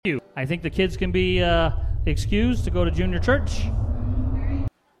I think the kids can be excused to go to junior church.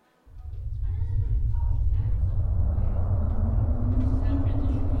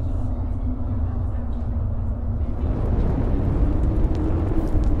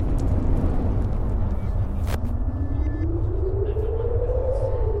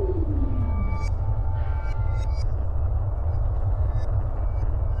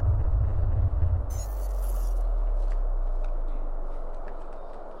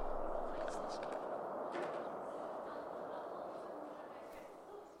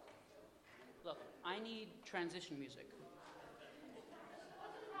 Transition music.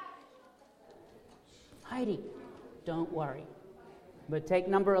 Heidi, don't worry. But take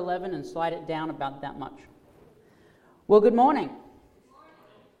number 11 and slide it down about that much. Well, good morning.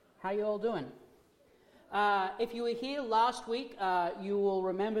 How you all doing? If you were here last week, you will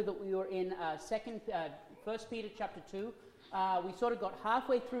remember that we were in 1 Peter chapter 2. We sort of got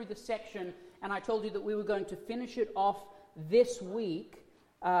halfway through the section, and I told you that we were going to finish it off this week.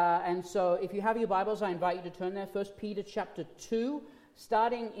 And so if you have your Bibles, I invite you to turn there. 1 Peter chapter 2,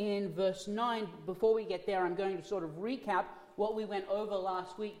 starting in verse 9. Before we get there, I'm going to sort of recap what we went over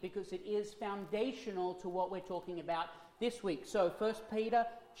last week because it is foundational to what we're talking about this week. So 1 Peter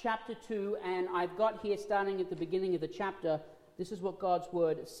chapter 2, and I've got here starting at the beginning of the chapter, this is what God's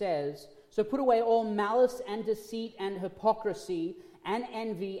word says. So put away all malice and deceit and hypocrisy and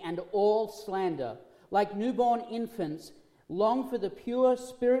envy and all slander. Like newborn infants, long for the pure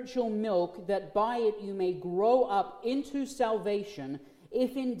spiritual milk, that by it you may grow up into salvation,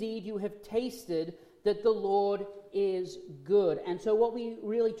 if indeed you have tasted that the Lord is good. And so what we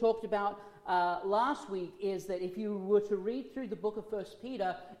really talked about last week is that if you were to read through the book of 1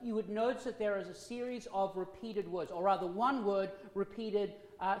 Peter, you would notice that there is a series of repeated words, or rather one word repeated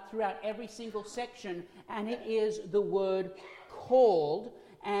throughout every single section, and it is the word called.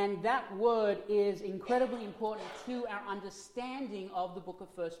 And that word is incredibly important to our understanding of the book of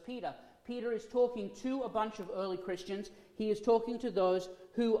 1 Peter. Peter is talking to a bunch of early Christians. He is talking to those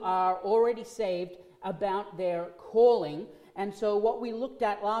who are already saved about their calling. And so what we looked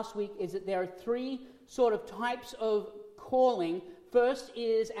at last week is that there are three sort of types of calling. First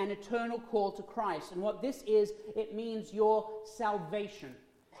is an eternal call to Christ. And what this is, it means your salvation.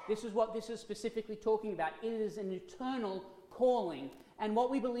 This is what this is specifically talking about. It is an eternal calling. And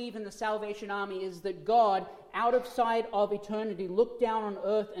what we believe in the Salvation Army is that God, out of sight of eternity, looked down on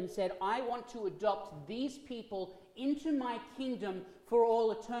earth and said, I want to adopt these people into my kingdom for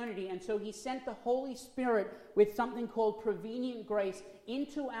all eternity. And so he sent the Holy Spirit with something called prevenient grace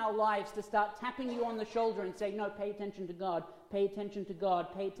into our lives to start tapping you on the shoulder and say, no, pay attention to God, pay attention to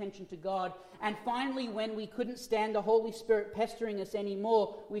God, pay attention to God. And finally, when we couldn't stand the Holy Spirit pestering us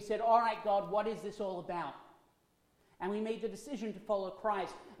anymore, we said, all right, God, what is this all about? And we made the decision to follow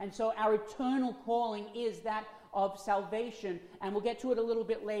Christ. And so our eternal calling is that of salvation. And we'll get to it a little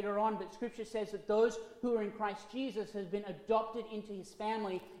bit later on, but Scripture says that those who are in Christ Jesus have been adopted into his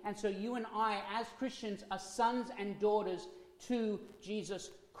family. And so you and I, as Christians, are sons and daughters to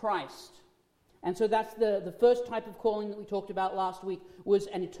Jesus Christ. And so that's the first type of calling that we talked about last week, was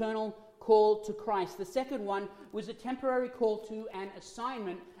an eternal call to Christ. The second one was a temporary call to an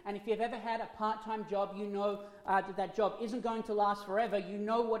assignment. And if you've ever had a part-time job, you know that job isn't going to last forever. You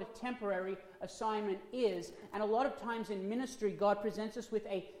know what a temporary assignment is. And a lot of times in ministry, God presents us with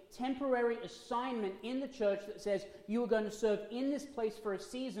a temporary assignment in the church that says, you are going to serve in this place for a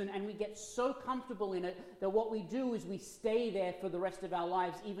season, and we get so comfortable in it that what we do is we stay there for the rest of our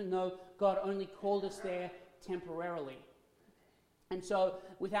lives, even though God only called us there temporarily. And so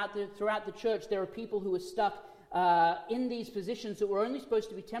throughout the church, there are people who are stuck in these positions that were only supposed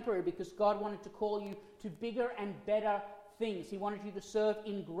to be temporary because God wanted to call you to bigger and better things. He wanted you to serve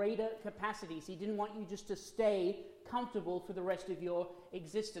in greater capacities. He didn't want you just to stay comfortable for the rest of your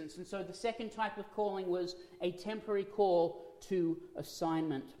existence. And so the second type of calling was a temporary call to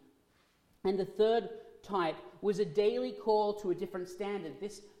assignment. And the third type was a daily call to a different standard.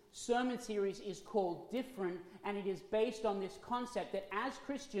 This sermon series is called Different, and it is based on this concept that as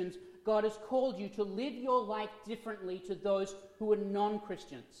Christians, God has called you to live your life differently to those who are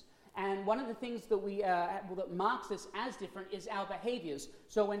non-Christians. And one of the things that that marks us as different is our behaviors.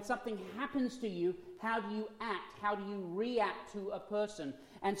 So when something happens to you, how do you act? How do you react to a person?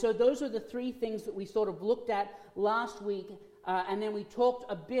 And so those are the three things that we sort of looked at last week. And then we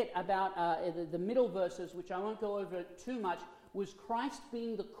talked a bit about the middle verses, which I won't go over too much, was Christ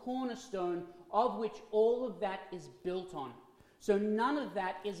being the cornerstone of which all of that is built on. So none of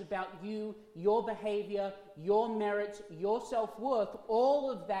that is about you, your behavior, your merits, your self-worth.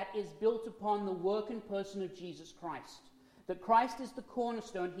 All of that is built upon the work and person of Jesus Christ. that Christ is the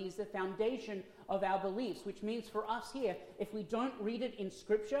cornerstone. He is the foundation of our beliefs, which means for us here, if we don't read it in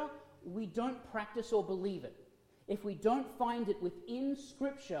Scripture, we don't practice or believe it. If we don't find it within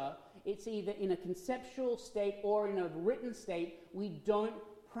Scripture, it's either in a conceptual state or in a written state, we don't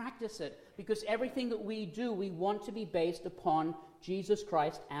practice it. Because everything that we do, we want to be based upon Jesus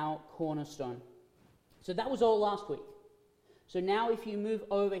Christ, our cornerstone. So that was all last week. So now if you move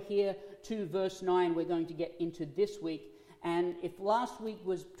over here to verse 9, we're going to get into this week. And if last week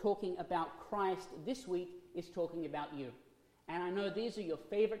was talking about Christ, this week is talking about you. And I know these are your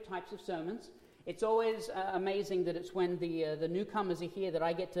favorite types of sermons. It's always amazing that it's when the newcomers are here that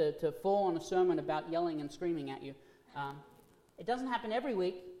I get to fall on a sermon about yelling and screaming at you. It doesn't happen every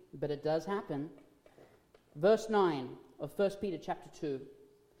week, but it does happen. Verse 9 of 1 Peter chapter 2.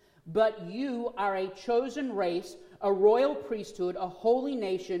 But you are a chosen race, a royal priesthood, a holy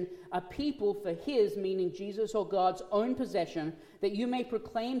nation, a people for his, meaning Jesus or God's own possession, that you may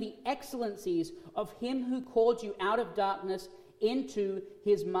proclaim the excellencies of him who called you out of darkness into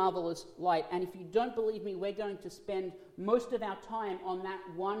his marvelous light. And if you don't believe me, we're going to spend most of our time on that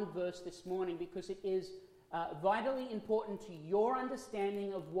one verse this morning because it is vitally important to your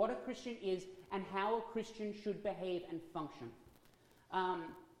understanding of what a Christian is and how a Christian should behave and function.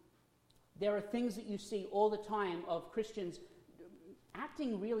 There are things that you see all the time of Christians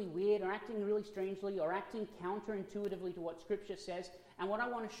acting really weird or acting really strangely or acting counterintuitively to what Scripture says. And what I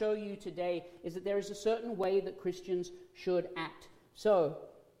want to show you today is that there is a certain way that Christians should act. So,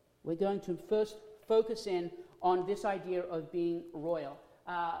 we're going to first focus in on this idea of being royal.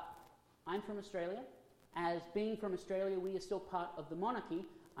 I'm from Australia. As being from Australia, we are still part of the monarchy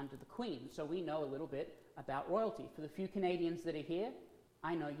under the Queen. So we know a little bit about royalty. For the few Canadians that are here,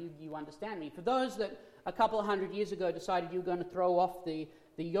 I know you understand me. For those that a couple of hundred years ago decided you were going to throw off the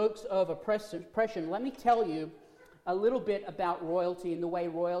yokes of oppression, let me tell you a little bit about royalty and the way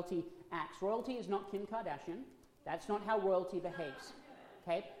royalty acts. Royalty is not Kim Kardashian. That's not how royalty behaves.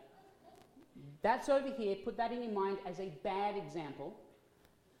 Okay? That's over here. Put that in your mind as a bad example.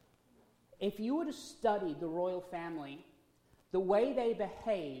 If you were to study the royal family, the way they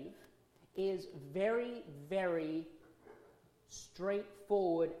behave is very, very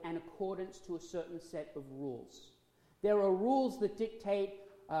straightforward and accordance to a certain set of rules. There are rules that dictate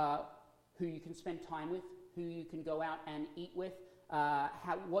who you can spend time with, who you can go out and eat with,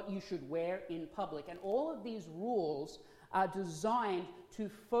 what you should wear in public. And all of these rules are designed to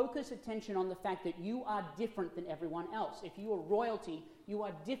focus attention on the fact that you are different than everyone else. If you are royalty, you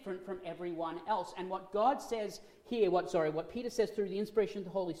are different from everyone else. And what God says here, what Peter says through the inspiration of the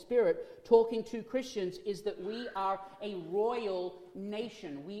Holy Spirit, talking to Christians, is that we are a royal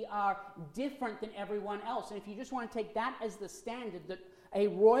nation. We are different than everyone else. And if you just want to take that as the standard, that a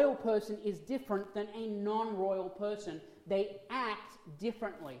royal person is different than a non-royal person, they act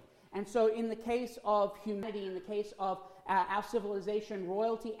differently. And so in the case of humanity, in the case of our civilization,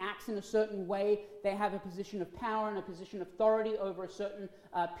 royalty acts in a certain way. They have a position of power and a position of authority over a certain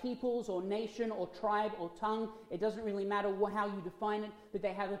peoples or nation or tribe or tongue. It doesn't really matter how you define it, but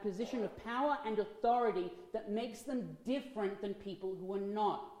they have a position of power and authority that makes them different than people who are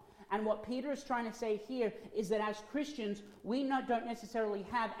not. And what Peter is trying to say here is that as Christians, we don't necessarily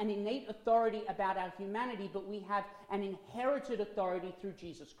have an innate authority about our humanity, but we have an inherited authority through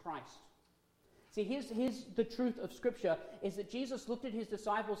Jesus Christ. See, here's the truth of Scripture, is that Jesus looked at his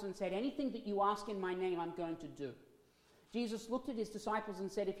disciples and said, anything that you ask in my name, I'm going to do. Jesus looked at his disciples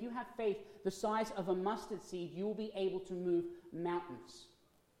and said, if you have faith the size of a mustard seed, you will be able to move mountains.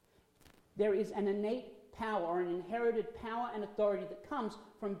 There is an innate power or an inherited power and authority that comes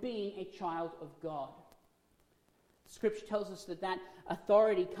from being a child of God. Scripture tells us that that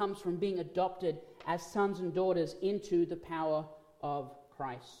authority comes from being adopted as sons and daughters into the power of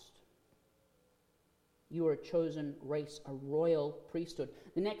Christ. You are a chosen race, a royal priesthood.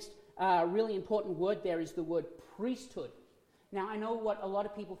 The next really important word there is the word priesthood. Now, I know what a lot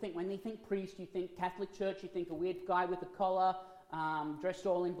of people think. When they think priest, you think Catholic Church, you think a weird guy with a collar, dressed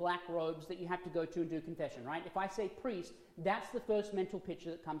all in black robes that you have to go to and do confession, right? If I say priest, that's the first mental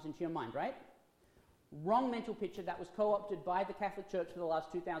picture that comes into your mind, right? Wrong mental picture. That was co-opted by the Catholic Church for the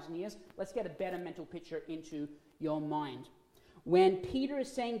last 2,000 years. Let's get a better mental picture into your mind. When Peter is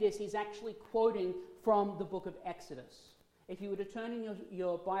saying this, he's actually quoting from the book of Exodus. If you were to turn in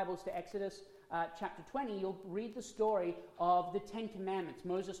your Bibles to Exodus chapter 20, you'll read the story of the Ten Commandments.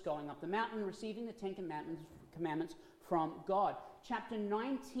 Moses going up the mountain, receiving the Ten Commandments from God. Chapter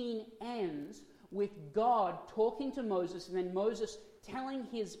 19 ends with God talking to Moses, and then Moses telling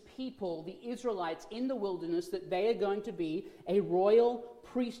his people, the Israelites in the wilderness, that they are going to be a royal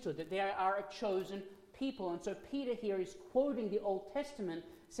priesthood, that they are a chosen people. And so Peter here is quoting the Old Testament,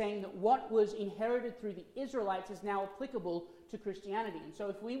 saying that what was inherited through the Israelites is now applicable to Christianity. And so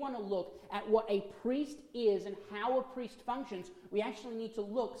if we want to look at what a priest is and how a priest functions, we actually need to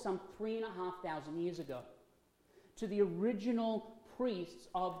look some 3,500 years ago to the original priests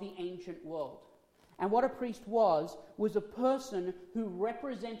of the ancient world. And what a priest was a person who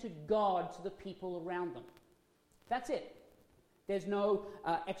represented God to the people around them. That's it. There's no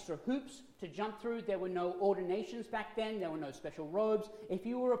extra hoops to jump through. There were no ordinations back then. There were no special robes. If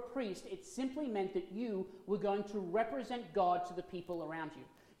you were a priest, it simply meant that you were going to represent God to the people around you.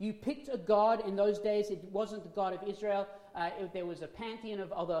 You picked a god. In those days, it wasn't the God of Israel. There was a pantheon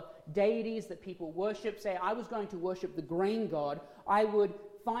of other deities that people worshipped. Say, I was going to worship the grain god. I would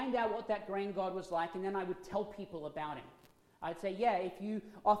find out what that grain god was like, and then I would tell people about him. I'd say, yeah, if you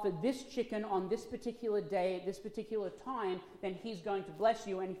offer this chicken on this particular day at this particular time, then he's going to bless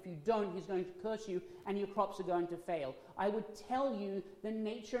you, and if you don't, he's going to curse you, and your crops are going to fail. I would tell you the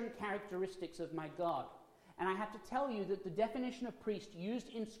nature and characteristics of my God. And I have to tell you that the definition of priest used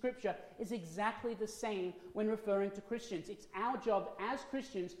in Scripture is exactly the same when referring to Christians. It's our job as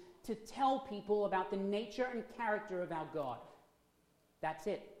Christians to tell people about the nature and character of our God. That's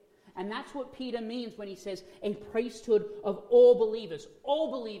it. And that's what Peter means when he says a priesthood of all believers.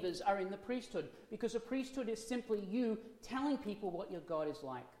 All believers are in the priesthood, because a priesthood is simply you telling people what your God is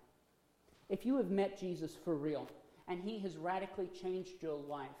like. If you have met Jesus for real and he has radically changed your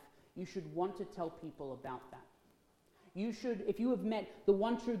life, you should want to tell people about that. You should, if you have met the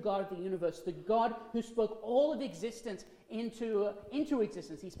one true God of the universe, the God who spoke all of existence into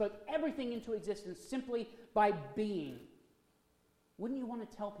existence, he spoke everything into existence simply by being. Wouldn't you want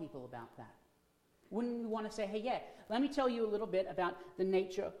to tell people about that? Wouldn't you want to say, hey, yeah, let me tell you a little bit about the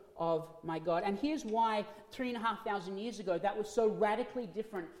nature of my God. And here's why 3,500 years ago that was so radically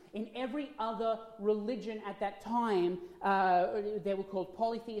different. In every other religion at that time, they were called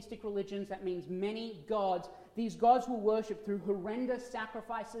polytheistic religions. That means many gods. These gods were worshipped through horrendous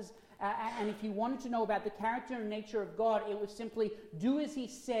sacrifices. And if you wanted to know about the character and nature of God, it was simply do as he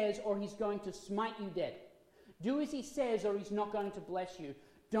says or he's going to smite you dead. Do as he says or he's not going to bless you.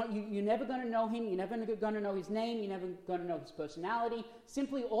 You're never going to know him. You're never going to know his name. You're never going to know his personality.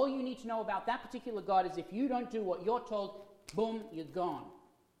 Simply all you need to know about that particular God is if you don't do what you're told, boom, you're gone.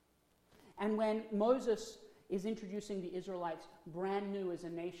 And when Moses is introducing the Israelites brand new as a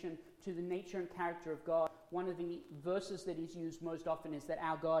nation to the nature and character of God, one of the verses that is used most often is that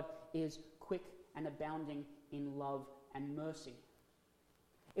our God is quick and abounding in love and mercy.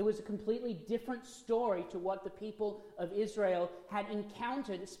 It was a completely different story to what the people of Israel had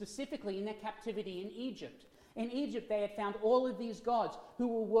encountered specifically in their captivity in Egypt. In Egypt, they had found all of these gods who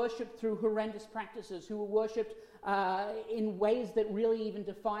were worshipped through horrendous practices, who were worshipped in ways that really even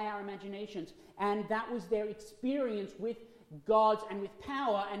defy our imaginations. And that was their experience with gods and with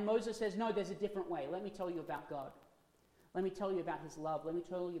power. And Moses says, no, there's a different way. Let me tell you about God. Let me tell you about his love. Let me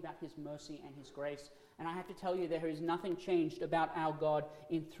tell you about his mercy and his grace. And I have to tell you, there is nothing changed about our God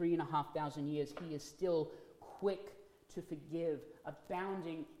in 3,500 years. He is still quick to forgive,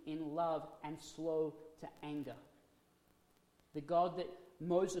 abounding in love, and slow to anger. The God that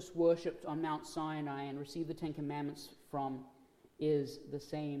Moses worshipped on Mount Sinai and received the Ten Commandments from is the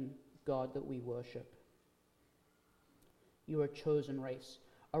same God that we worship. You are a chosen race,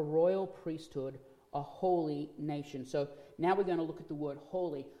 a royal priesthood, a holy nation. So now we're going to look at the word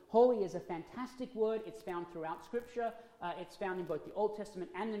holy. Holy is a fantastic word. It's found throughout Scripture. It's found in both the Old Testament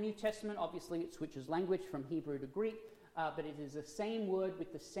and the New Testament. Obviously, it switches language from Hebrew to Greek, but it is the same word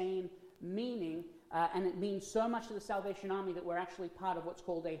with the same meaning, and it means so much to the Salvation Army that we're actually part of what's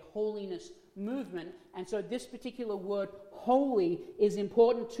called a holiness movement. And so this particular word, holy, is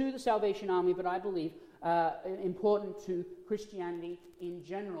important to the Salvation Army, but I believe important to Christianity in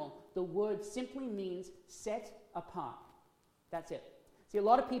general. The word simply means set apart. That's it. See, a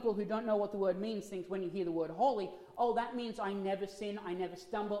lot of people who don't know what the word means think when you hear the word holy, oh, that means I never sin, I never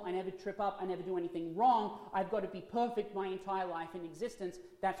stumble, I never trip up, I never do anything wrong. I've got to be perfect my entire life in existence.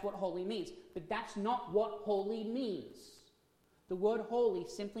 That's what holy means. But that's not what holy means. The word holy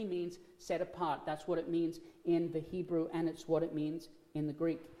simply means set apart. That's what it means in the Hebrew, and it's what it means in the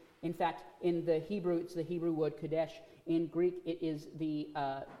Greek. In fact, in the Hebrew, it's the Hebrew word kodesh. In Greek, it is the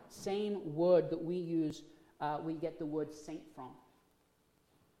same word that we use, we get the word saint from.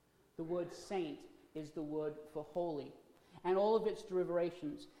 The word saint is the word for holy, and all of its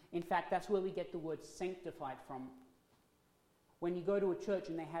derivations. In fact, that's where we get the word sanctified from. When you go to a church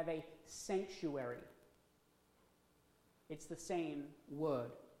and they have a sanctuary, it's the same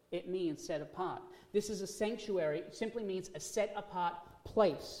word. It means set apart. This is a sanctuary. It simply means a set apart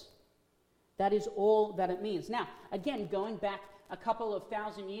place. That is all that it means. Now, again, going back a couple of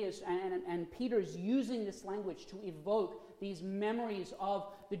thousand years, and Peter's using this language to evoke these memories of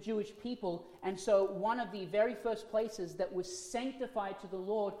the Jewish people. And so one of the very first places that was sanctified to the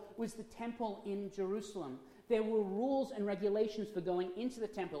Lord was the temple in Jerusalem. There were rules and regulations for going into the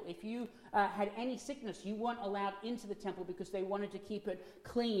temple. If you had any sickness, you weren't allowed into the temple because they wanted to keep it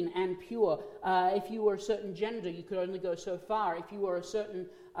clean and pure. If you were a certain gender, you could only go so far. If you were a certain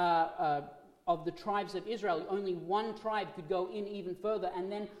of the tribes of Israel, only one tribe could go in even further,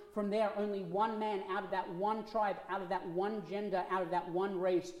 and then from there only one man out of that one tribe, out of that one gender, out of that one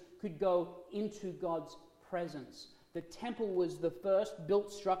race could go into God's presence. The temple was the first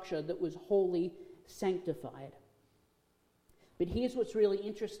built structure that was wholly sanctified. But here's what's really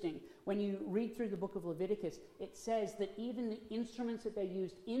interesting. When you read through the book of Leviticus, it says that even the instruments that they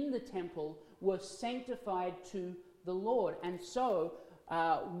used in the temple were sanctified to the Lord. And so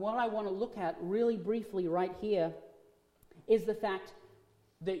what I want to look at really briefly right here is the fact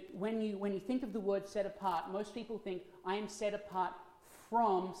that when you think of the word set apart, most people think, I am set apart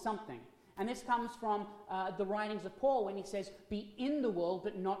from something. And this comes from the writings of Paul when he says, be in the world,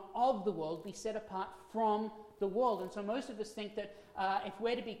 but not of the world, be set apart from the world. And so most of us think that if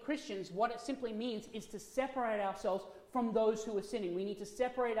we're to be Christians, what it simply means is to separate ourselves from those who are sinning. We need to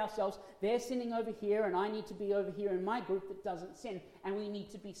separate ourselves. They're sinning over here, and I need to be over here in my group that doesn't sin. And we need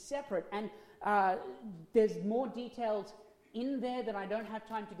to be separate. And there's more details in there that I don't have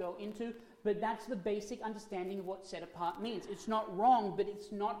time to go into, but that's the basic understanding of what set apart means. It's not wrong, but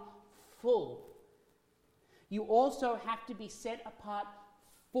it's not full. You also have to be set apart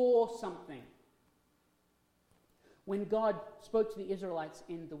for something. When God spoke to the Israelites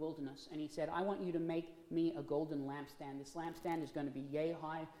in the wilderness and he said, I want you to make me a golden lampstand. This lampstand is going to be yay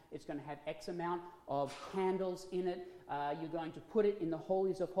high. It's going to have X amount of candles in it. You're going to put it in the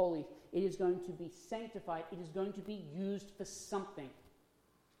holies of holies. It is going to be sanctified. It is going to be used for something.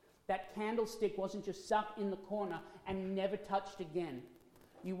 That candlestick wasn't just stuck in the corner and never touched again.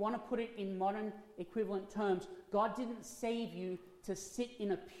 You want to put it in modern equivalent terms. God didn't save you to sit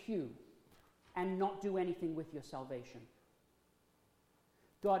in a pew and not do anything with your salvation.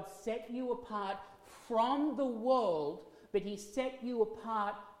 God set you apart from the world, but he set you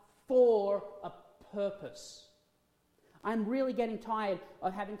apart for a purpose. I'm really getting tired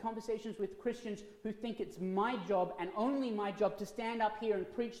of having conversations with Christians who think it's my job and only my job to stand up here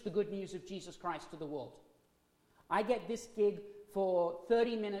and preach the good news of Jesus Christ to the world. I get this gig for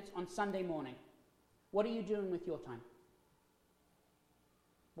 30 minutes on Sunday morning. What are you doing with your time?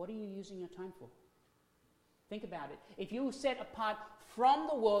 What are you using your time for? Think about it. If you were set apart from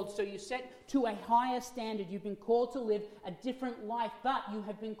the world, so you set to a higher standard, you've been called to live a different life, but you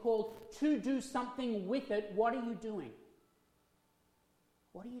have been called to do something with it, what are you doing?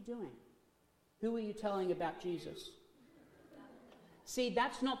 What are you doing? Who are you telling about Jesus? See,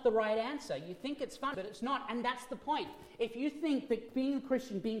 that's not the right answer. You think it's fun, but it's not, and that's the point. If you think that being a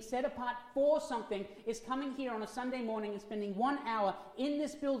Christian, being set apart for something, is coming here on a Sunday morning and spending 1 hour in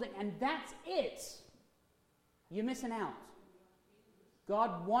this building, and that's it, you're missing out.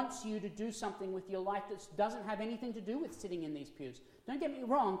 God wants you to do something with your life that doesn't have anything to do with sitting in these pews. Don't get me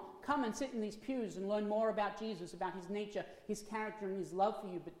wrong, come and sit in these pews and learn more about Jesus, about his nature, his character, and his love for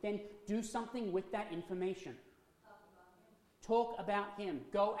you, but then do something with that information. Talk about him.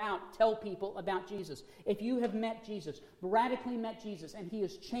 Go out. Tell people about Jesus. If you have met Jesus, radically met Jesus, and he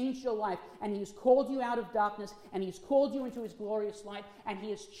has changed your life, and he has called you out of darkness, and he has called you into his glorious light, and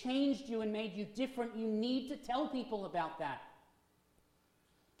he has changed you and made you different, you need to tell people about that.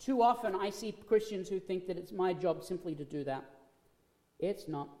 Too often I see Christians who think that it's my job simply to do that. It's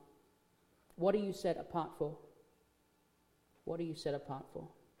not. What are you set apart for? What are you set apart for?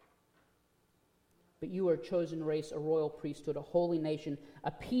 But you are a chosen race, a royal priesthood, a holy nation,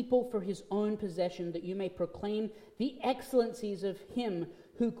 a people for his own possession, that you may proclaim the excellencies of him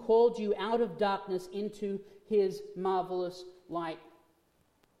who called you out of darkness into his marvelous light.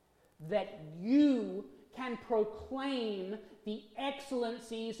 That you can proclaim the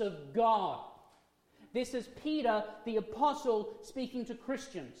excellencies of God. This is Peter, the apostle, speaking to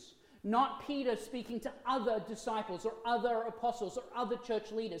Christians. Not Peter speaking to other disciples or other apostles or other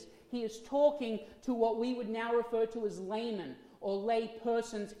church leaders. He is talking to what we would now refer to as laymen or lay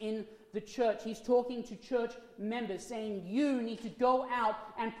persons in the church. He's talking to church members, saying you need to go out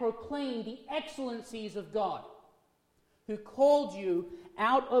and proclaim the excellencies of God, who called you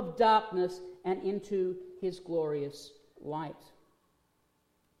out of darkness and into his glorious light.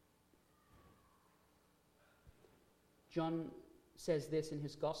 John says this in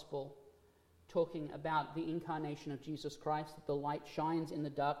his gospel: talking about the incarnation of Jesus Christ, that the light shines in the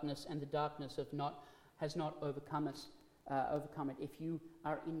darkness, and the darkness has not overcome it. If you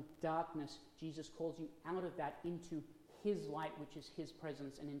are in darkness, Jesus calls you out of that into his light, which is his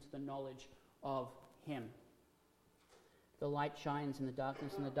presence, and into the knowledge of him. The light shines in the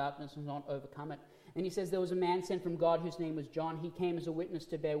darkness, and the darkness has not overcome it. And he says, there was a man sent from God whose name was John. He came as a witness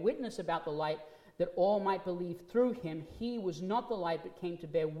to bear witness about the light, that all might believe through him. He was not the light, but came to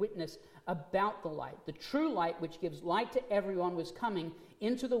bear witness about the light. The true light, which gives light to everyone, was coming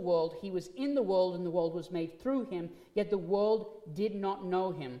into the world. He was in the world, and the world was made through him, yet the world did not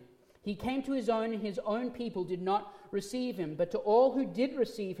know him. He came to his own, and his own people did not receive him. But to all who did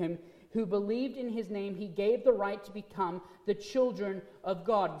receive him, who believed in his name, he gave the right to become the children of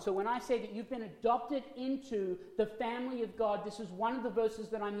God. So when I say that you've been adopted into the family of God, this is one of the verses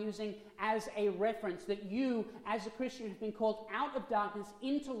that I'm using as a reference, that you, as a Christian, have been called out of darkness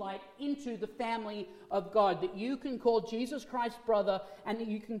into light, into the family of God, that you can call Jesus Christ brother, and that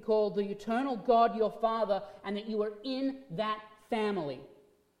you can call the eternal God your Father, and that you are in that family.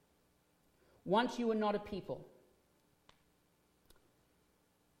 Once you were not a people.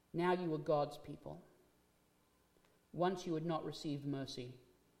 Now you are God's people. Once you had not received mercy,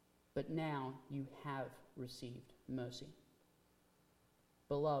 but now you have received mercy.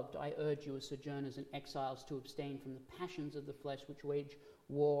 Beloved, I urge you as sojourners and exiles to abstain from the passions of the flesh which wage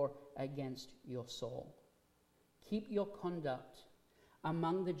war against your soul. Keep your conduct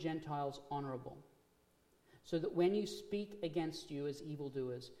among the Gentiles honorable, so that when you speak against you as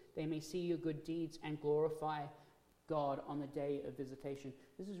evildoers, they may see your good deeds and glorify God on the day of visitation.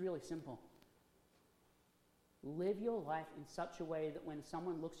 This is really simple. Live your life in such a way that when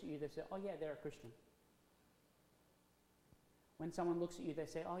someone looks at you, they say, oh yeah, they're a Christian. When someone looks at you, they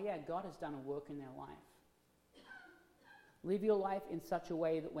say, oh yeah, God has done a work in their life. Live your life in such a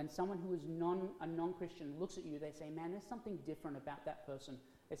way that when someone who is a non-Christian looks at you, they say, man, there's something different about that person.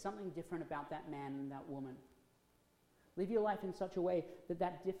 There's something different about that man and that woman. Live your life in such a way that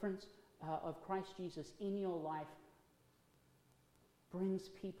that difference of Christ Jesus in your life brings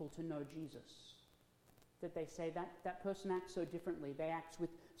people to know Jesus. That they say that person acts so differently. They act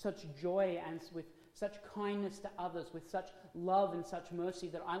with such joy and with such kindness to others, with such love and such mercy,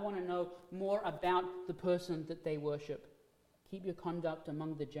 that I want to know more about the person that they worship. Keep your conduct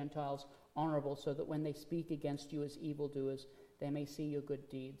among the Gentiles honorable, so that when they speak against you as evildoers, they may see your good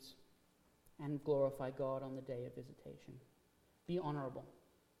deeds and glorify God on the day of visitation. Be honorable.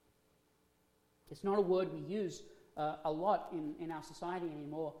 It's not a word we use a lot in our society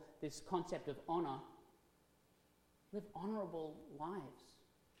anymore, this concept of honor. Live honorable lives,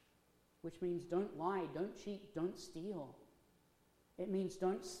 which means don't lie, don't cheat, don't steal. It means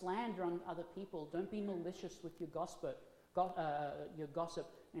don't slander on other people. Don't be malicious with your gossip.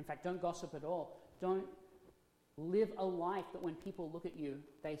 In fact, don't gossip at all. Don't live a life that when people look at you,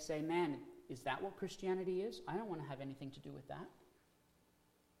 they say, man, is that what Christianity is? I don't want to have anything to do with that.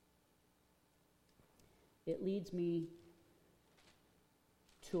 It leads me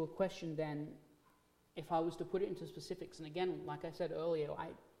to a question then, if I was to put it into specifics. And again, like I said earlier, I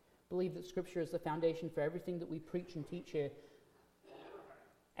believe that Scripture is the foundation for everything that we preach and teach here.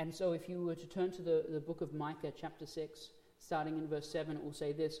 And so if you were to turn to the book of Micah, chapter 6, starting in verse 7, it will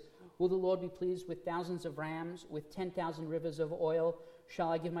say this: Will the Lord be pleased with thousands of rams, with 10,000 rivers of oil? Shall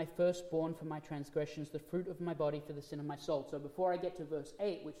I give my firstborn for my transgressions, the fruit of my body for the sin of my soul? So before I get to verse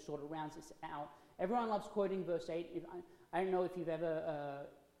 8, which sort of rounds this out, everyone loves quoting verse 8. I don't know if you've ever,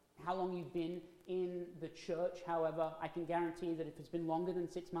 how long you've been in the church. However, I can guarantee that if it's been longer than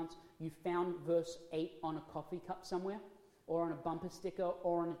 6 months, you found verse 8 on a coffee cup somewhere, or on a bumper sticker,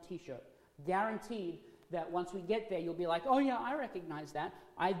 or on a t-shirt. Guaranteed that once we get there, you'll be like, oh yeah, I recognize that.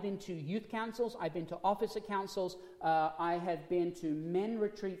 I've been to youth councils, I've been to officer councils, I have been to men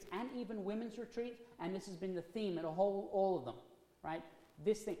retreats and even women's retreats, and this has been the theme at all of them, right?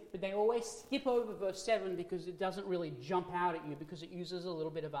 This thing. But they always skip over verse 7 because it doesn't really jump out at you, because it uses a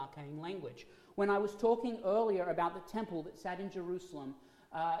little bit of arcane language. When I was talking earlier about the temple that sat in Jerusalem,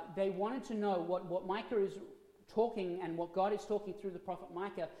 they wanted to know what Micah is talking, and what God is talking through the prophet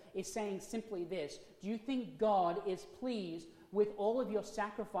Micah is saying simply this: do you think God is pleased with all of your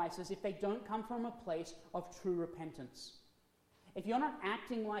sacrifices if they don't come from a place of true repentance? If you're not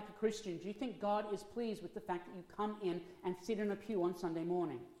acting like a Christian, do you think God is pleased with the fact that you come in and sit in a pew on Sunday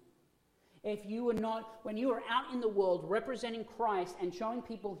morning? If you are not, when you are out in the world representing Christ and showing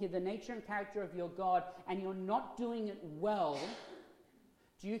people here the nature and character of your God, and you're not doing it well,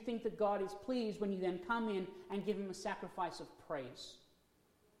 do you think that God is pleased when you then come in and give him a sacrifice of praise?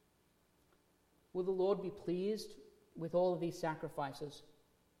 Will the Lord be pleased with all of these sacrifices?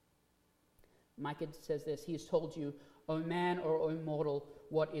 Micah says this, he has told you, O man or O mortal,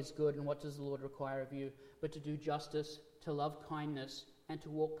 what is good and what does the Lord require of you, but to do justice, to love kindness, and to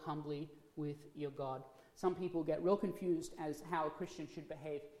walk humbly with your God. Some people get real confused as how a Christian should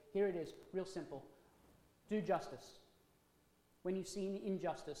behave. Here it is, real simple. Do justice. When you see an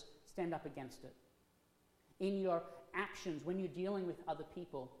injustice, stand up against it. In your actions, when you're dealing with other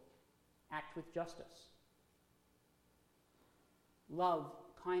people, act with justice. Love,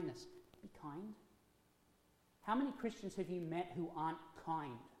 kindness. Be kind. How many Christians have you met who aren't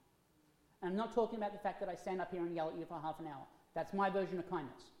kind? And I'm not talking about the fact that I stand up here and yell at you for half an hour. That's my version of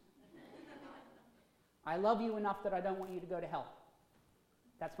kindness. I love you enough that I don't want you to go to hell.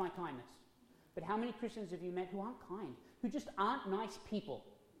 That's my kindness. But how many Christians have you met who aren't kind? Who just aren't nice people?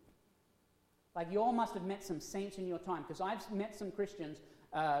 Like you all must have met some saints in your time, because I've met some Christians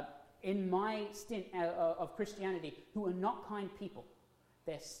in my stint of Christianity who are not kind people.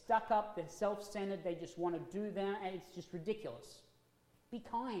 They're stuck up, they're self-centered, they just want to do that, and it's just ridiculous. Be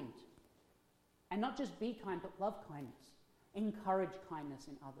kind. And not just be kind, but love kindness. Encourage kindness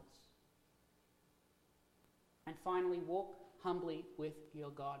in others. And finally, walk humbly with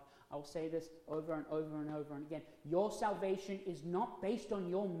your God. I will say this over and over and over and again. Your salvation is not based on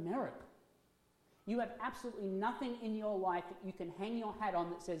your merit. You have absolutely nothing in your life that you can hang your hat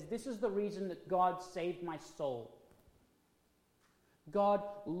on that says, this is the reason that God saved my soul. God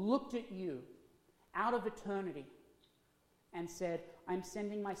looked at you out of eternity and said, I'm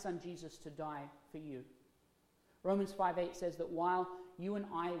sending my son Jesus to die for you. Romans 5:8 says that while you and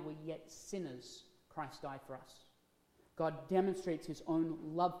I were yet sinners, Christ died for us. God demonstrates his own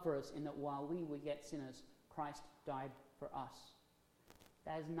love for us in that while we were yet sinners, Christ died for us.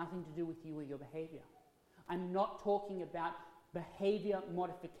 That has nothing to do with you or your behavior. I'm not talking about behavior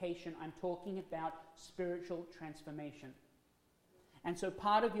modification. I'm talking about spiritual transformation. And so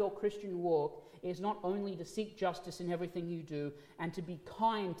part of your Christian walk is not only to seek justice in everything you do and to be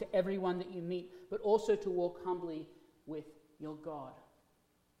kind to everyone that you meet, but also to walk humbly with your God.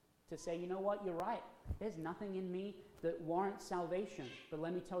 To say, you know what, you're right. There's nothing in me that warrants salvation, but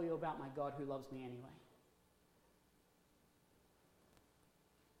let me tell you about my God who loves me anyway.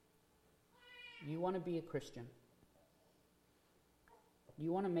 You want to be a Christian.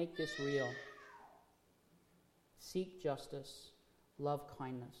 You want to make this real. Seek justice, love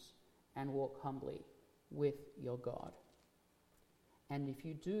kindness, and walk humbly with your God. And if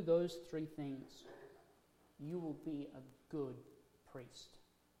you do those three things, you will be a good priest.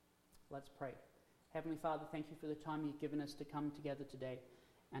 Let's pray. Heavenly Father, thank you for the time you've given us to come together today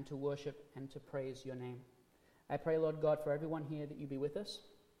and to worship and to praise your name. I pray, Lord God, for everyone here that you be with us,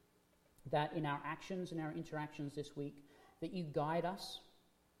 that in our actions and our interactions this week, that you guide us,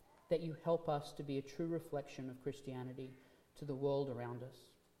 that you help us to be a true reflection of Christianity to the world around us.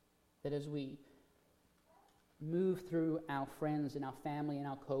 That as we move through our friends and our family and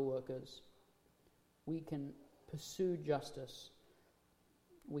our co-workers, we can pursue justice,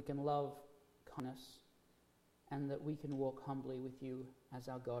 we can love kindness, and that we can walk humbly with you as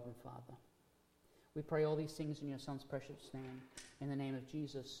our God and Father. We pray all these things in your Son's precious name. In the name of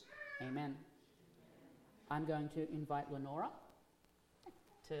Jesus, amen. I'm going to invite Lenora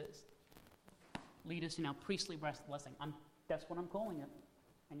to lead us in our priestly blessing. That's what I'm calling it,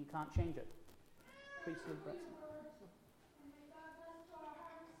 and you can't change it. Priestly blessing.